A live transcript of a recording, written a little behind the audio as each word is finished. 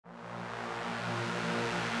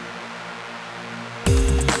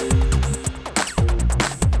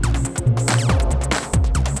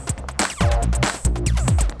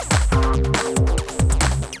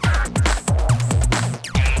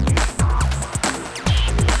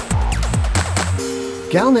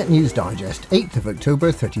Galnet News Digest, 8th of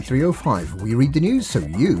October 3305. We read the news so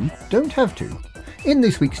you don't have to. In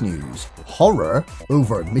this week's news, horror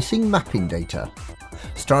over missing mapping data.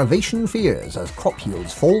 Starvation fears as crop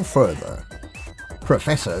yields fall further.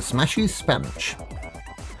 Professor smashes spanch.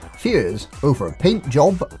 Fears over paint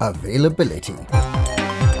job availability.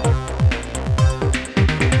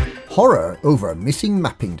 Horror over missing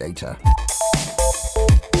mapping data.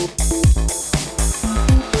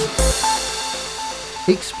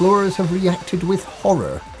 Explorers have reacted with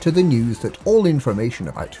horror to the news that all information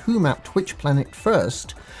about who mapped which planet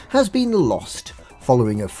first has been lost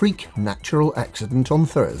following a freak natural accident on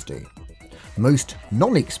Thursday. Most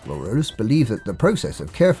non-explorers believe that the process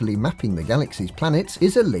of carefully mapping the galaxy's planets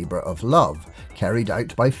is a labour of love, carried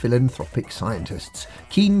out by philanthropic scientists,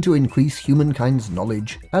 keen to increase humankind's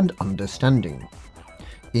knowledge and understanding.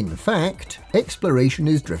 In fact, exploration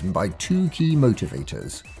is driven by two key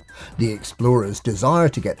motivators: the explorers' desire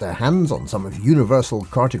to get their hands on some of Universal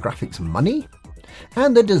Cartographic's money,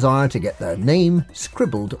 and the desire to get their name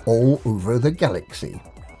scribbled all over the galaxy.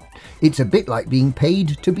 It's a bit like being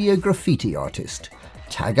paid to be a graffiti artist.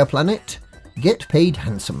 Tag a planet, get paid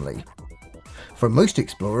handsomely. For most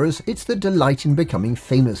explorers, it's the delight in becoming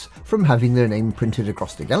famous from having their name printed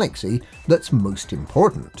across the galaxy that's most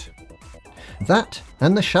important. That,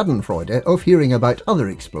 and the schadenfreude of hearing about other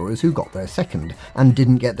explorers who got there second, and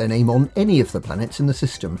didn't get their name on any of the planets in the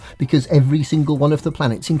system, because every single one of the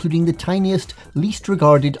planets, including the tiniest, least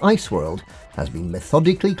regarded ice world, has been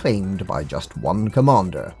methodically claimed by just one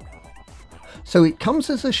commander. So it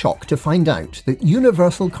comes as a shock to find out that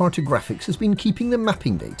Universal Cartographics has been keeping the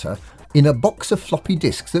mapping data in a box of floppy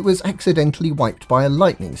disks that was accidentally wiped by a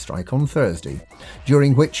lightning strike on Thursday,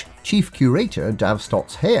 during which Chief Curator Dav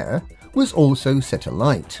Stott's hair was also set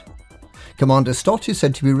alight. Commander Stott is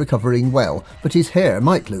said to be recovering well, but his hair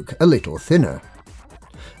might look a little thinner.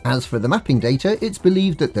 As for the mapping data, it's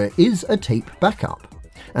believed that there is a tape backup,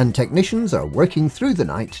 and technicians are working through the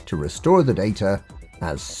night to restore the data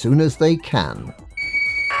as soon as they can.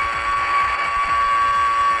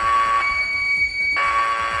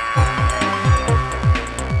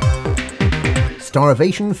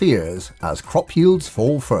 Starvation fears as crop yields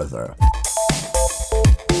fall further.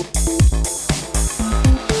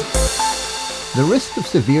 The risk of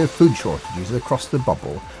severe food shortages across the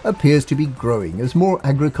bubble appears to be growing as more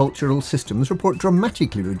agricultural systems report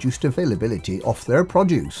dramatically reduced availability of their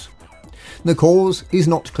produce. The cause is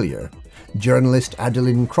not clear. Journalist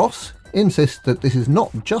Adeline Cross insists that this is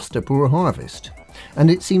not just a poor harvest, and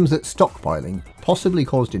it seems that stockpiling, possibly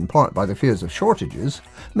caused in part by the fears of shortages,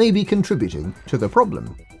 may be contributing to the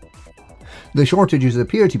problem. The shortages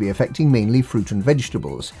appear to be affecting mainly fruit and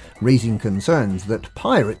vegetables, raising concerns that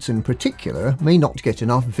pirates in particular may not get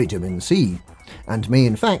enough vitamin C, and may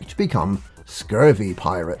in fact become scurvy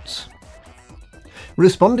pirates.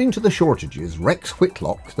 Responding to the shortages, Rex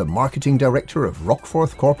Whitlock, the marketing director of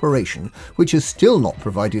Rockforth Corporation, which has still not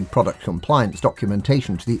provided product compliance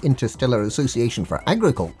documentation to the Interstellar Association for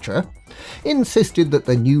Agriculture, insisted that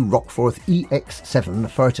the new Rockforth EX7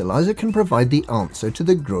 fertilizer can provide the answer to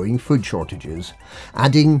the growing food shortages,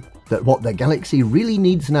 adding that what the galaxy really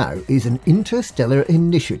needs now is an interstellar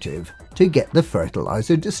initiative to get the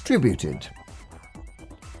fertilizer distributed.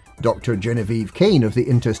 Dr. Genevieve Kane of the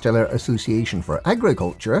Interstellar Association for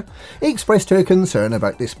Agriculture expressed her concern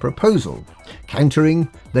about this proposal, countering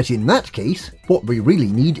that in that case, what we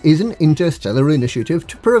really need is an interstellar initiative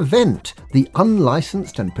to prevent the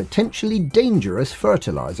unlicensed and potentially dangerous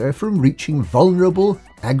fertilizer from reaching vulnerable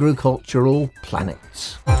agricultural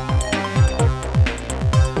planets.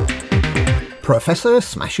 Professor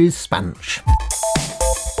smashes spanch.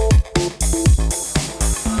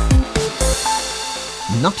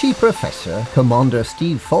 Nutty Professor Commander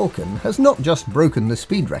Steve Falcon has not just broken the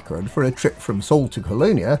speed record for a trip from Sol to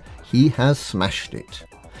Colonia, he has smashed it.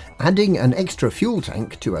 Adding an extra fuel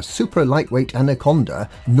tank to a super lightweight Anaconda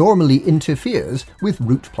normally interferes with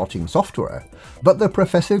route plotting software, but the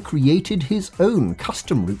Professor created his own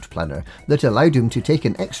custom route planner that allowed him to take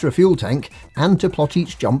an extra fuel tank and to plot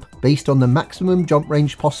each jump based on the maximum jump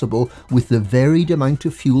range possible with the varied amount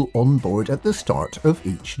of fuel on board at the start of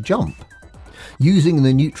each jump. Using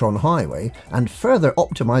the neutron highway and further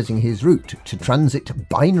optimizing his route to transit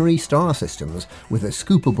binary star systems with a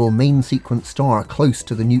scoopable main sequence star close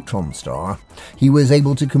to the neutron star, he was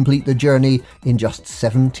able to complete the journey in just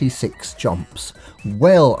 76 jumps,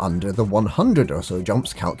 well under the 100 or so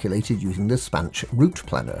jumps calculated using the Spanch route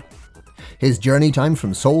planner. His journey time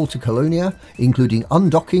from Sol to Colonia, including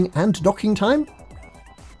undocking and docking time?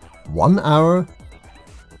 1 hour,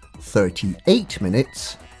 38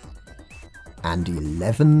 minutes, and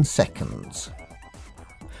 11 seconds.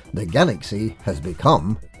 the galaxy has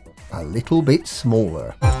become a little bit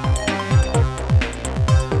smaller.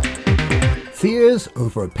 Fears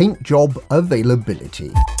over paint job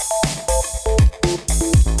availability.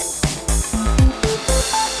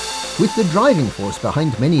 With the driving force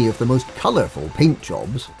behind many of the most colourful paint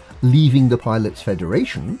jobs leaving the Pilots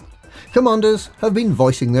Federation, commanders have been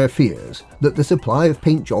voicing their fears that the supply of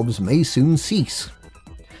paint jobs may soon cease.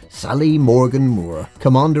 Sally Morgan Moore,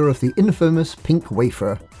 commander of the infamous Pink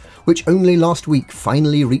Wafer, which only last week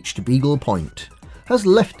finally reached Beagle Point, has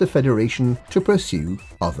left the Federation to pursue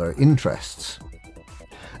other interests.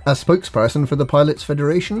 A spokesperson for the Pilots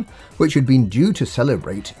Federation, which had been due to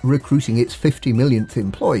celebrate recruiting its 50 millionth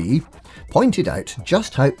employee, pointed out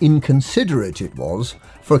just how inconsiderate it was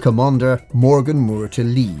for Commander Morgan Moore to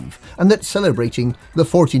leave, and that celebrating the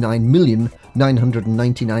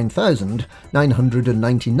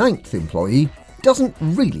 49,999,999th employee doesn't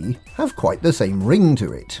really have quite the same ring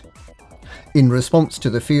to it. In response to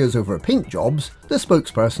the fears over paint jobs, the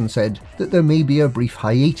spokesperson said that there may be a brief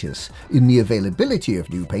hiatus in the availability of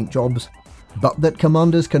new paint jobs, but that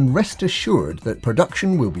commanders can rest assured that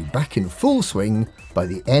production will be back in full swing by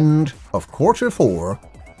the end of Quarter 4,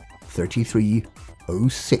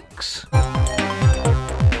 3306.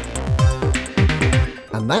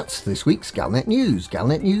 And that's this week's Galnet News.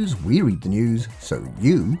 Galnet News, we read the news so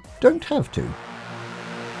you don't have to.